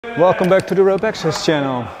Welcome back to the Rope Access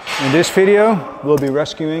channel. In this video we'll be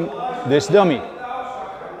rescuing this dummy.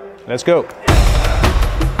 Let's go!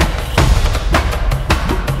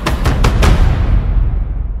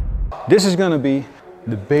 This is going to be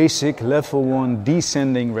the basic level 1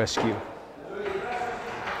 descending rescue.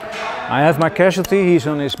 I have my Casualty, he's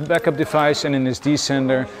on his backup device, and in his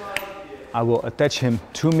descender I will attach him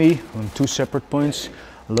to me on 2 separate points,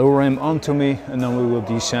 lower him onto me, and then we will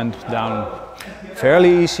descend down.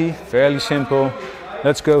 Fairly easy, fairly simple.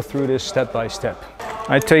 Let's go through this step by step.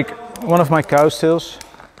 I take one of my cow's tails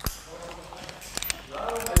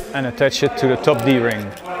and attach it to the top D-ring.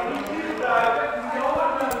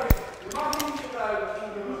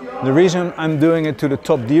 The reason I'm doing it to the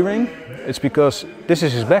top D-ring is because this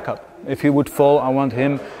is his backup. If he would fall, I want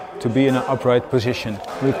him to be in an upright position.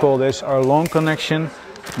 We call this our long connection.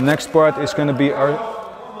 The next part is going to be our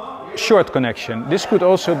short connection. This could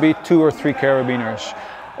also be 2 or 3 carabiners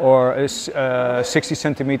or a 60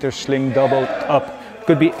 centimeter sling doubled up.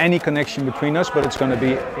 Could be any connection between us, but it's going to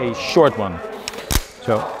be a short one.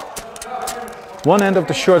 So one end of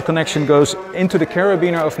the short connection goes into the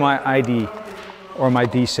carabiner of my ID or my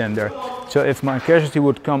descender. So if my Casualty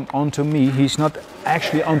would come onto me, he's not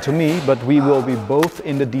actually onto me, but we will be both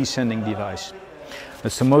in the descending device.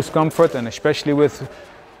 That's the most comfort, and especially with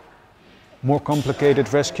more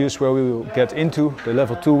complicated rescues where we will get into the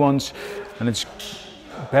level 2 ones, and it's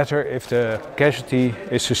better if the Casualty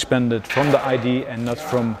is suspended from the ID and not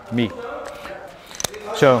from me.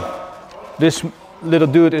 So this little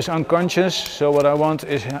dude is unconscious, so what I want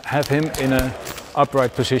is have him in an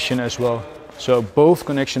upright position as well. So both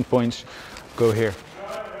connection points go here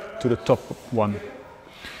to the top one.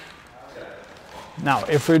 Now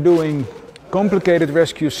if we're doing complicated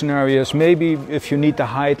rescue scenarios, maybe if you need to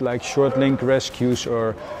hide, like short link rescues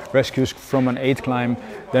or rescues from an 8 climb,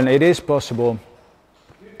 then it is possible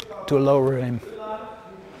to lower him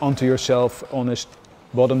onto yourself on his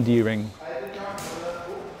bottom D-ring.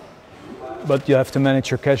 But you have to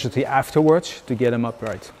manage your Casualty afterwards to get him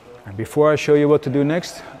upright. And before I show you what to do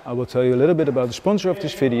next, I will tell you a little bit about the sponsor of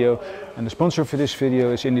this video. And the sponsor for this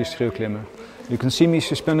video is Industrieel Klimmen. You can see me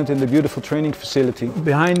suspended in the beautiful training facility.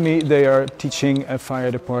 Behind me they are teaching a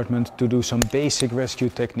fire department to do some basic rescue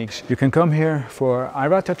techniques. You can come here for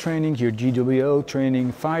IRATA training, your GWO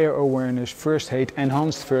training, fire awareness, first aid,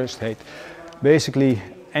 enhanced first aid. Basically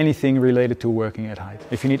anything related to working at height.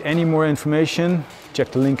 If you need any more information,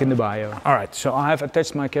 check the link in the bio. Alright, so I have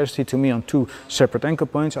attached my Casualty to me on 2 separate anchor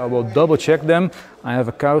points. I will double check them. I have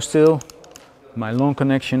a cow's tail, my long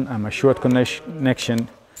connection, and my short connection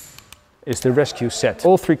is the rescue set.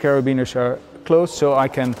 All 3 carabiners are closed, so I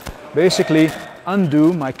can basically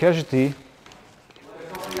undo my Casualty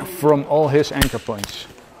from all his anchor points.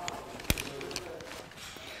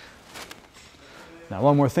 Now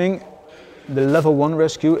one more thing. The level 1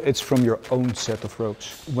 rescue, it's from your own set of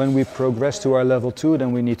ropes. When we progress to our level 2,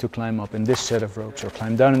 then we need to climb up in this set of ropes or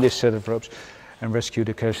climb down in this set of ropes and rescue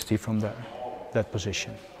the Casualty from that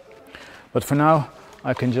position. But for now,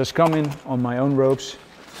 I can just come in on my own ropes,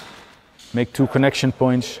 make 2 connection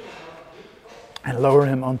points and lower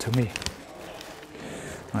him onto me.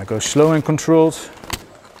 I go slow and controlled.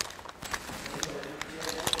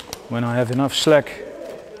 When I have enough slack,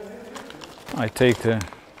 I take the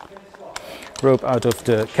rope out of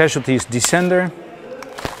the Casualty's descender,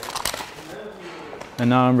 and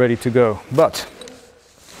now I'm ready to go. But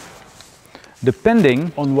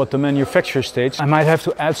depending on what the manufacturer states, I might have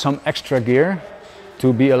to add some extra gear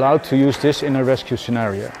to be allowed to use this in a rescue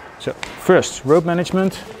scenario. So first, rope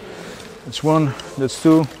management. That's 1, that's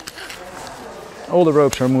 2. All the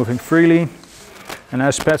ropes are moving freely, and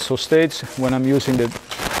as Petzl states, when I'm using the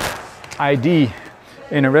ID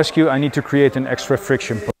in a rescue, I need to create an extra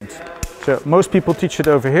friction point. So most people teach it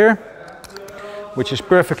over here, which is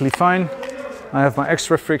perfectly fine. I have my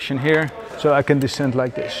extra friction here, so I can descend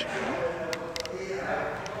like this.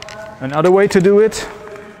 Another way to do it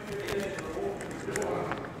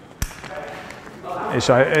is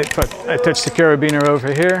I attach the carabiner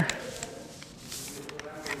over here,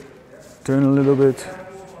 turn a little bit,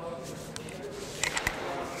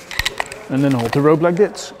 and then hold the rope like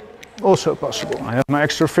this. Also possible. I have my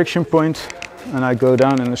extra friction point, and I go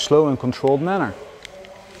down in a slow and controlled manner.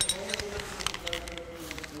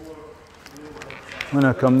 When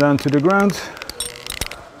I come down to the ground,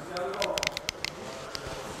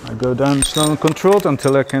 I go down slow and controlled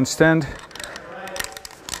until I can stand.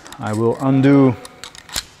 I will undo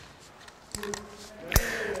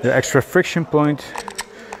the extra friction point.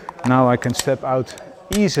 Now I can step out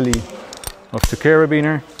easily of the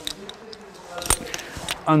carabiner,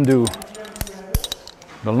 undo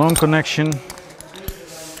the long connection,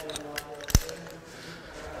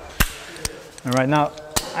 And right now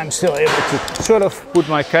I'm still able to sort of put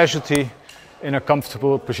my Casualty in a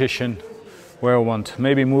comfortable position where I want.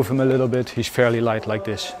 Maybe move him a little bit, he's fairly light like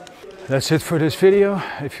this. That's it for this video.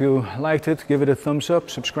 If you liked it, give it a thumbs up,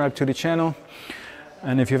 subscribe to the channel.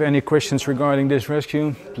 And if you have any questions regarding this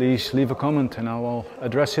rescue, please leave a comment and I will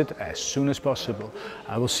address it as soon as possible.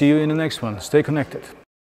 I will see you in the next one. Stay connected.